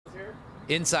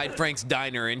Inside Frank's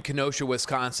Diner in Kenosha,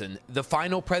 Wisconsin, the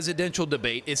final presidential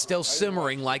debate is still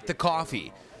simmering like the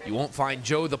coffee. You won't find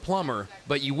Joe the plumber,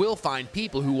 but you will find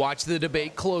people who watch the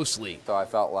debate closely. So I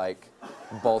felt like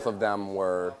both of them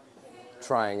were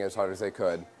trying as hard as they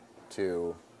could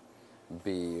to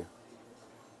be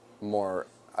more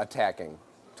attacking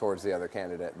towards the other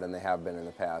candidate than they have been in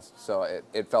the past. So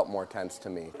it felt more tense to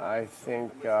me. I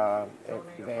think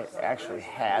they actually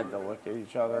had to look at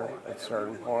each other at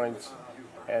certain points,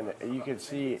 and you could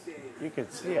see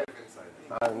it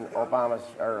on Obama's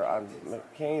or on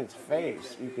McCain's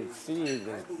face. You could see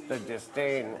the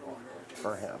disdain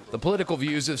for him. The political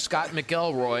views of Scott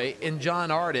McElroy and John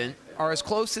Ardent are as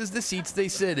close as the seats they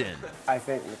sit in. I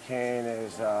think McCain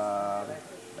is a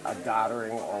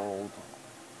doddering old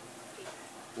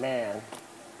man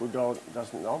who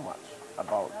doesn't know much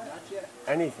about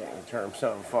anything in terms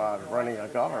of running a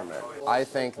government. I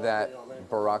think that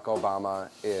Barack Obama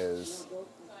is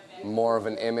more of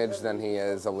an image than he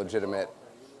is a legitimate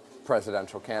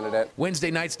presidential candidate.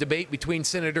 Wednesday night's debate between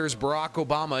Senators Barack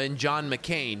Obama and John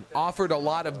McCain offered a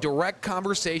lot of direct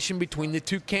conversation between the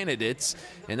two candidates,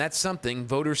 and that's something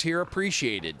voters here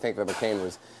appreciated. I think that McCain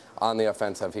was on the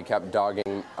offensive. He kept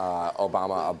dogging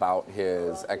Obama about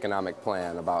his economic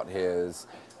plan, about his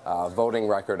voting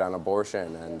record on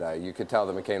abortion, and you could tell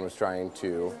that McCain was trying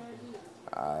to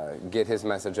get his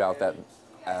message out that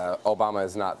Obama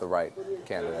is not the right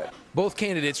candidate. Both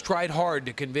candidates tried hard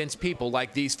to convince people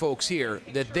like these folks here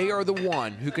that they are the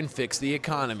one who can fix the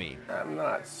economy. I'm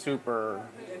not super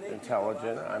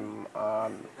intelligent. I'm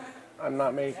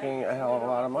not making a hell of a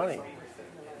lot of money,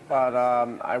 but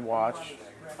I watch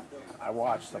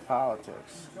the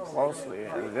politics closely,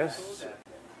 and this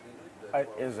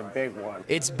is a big one.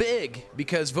 It's big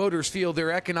because voters feel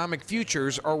their economic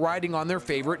futures are riding on their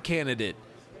favorite candidate.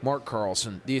 Mark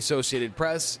Carlson, The Associated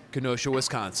Press, Kenosha,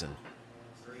 Wisconsin.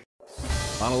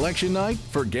 On election night,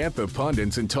 forget the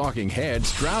pundits and talking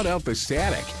heads, drown out the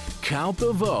static. Count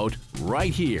the vote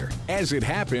right here as it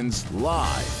happens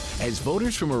live as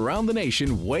voters from around the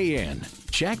nation weigh in.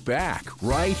 Check back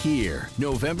right here,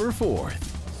 November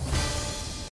 4th.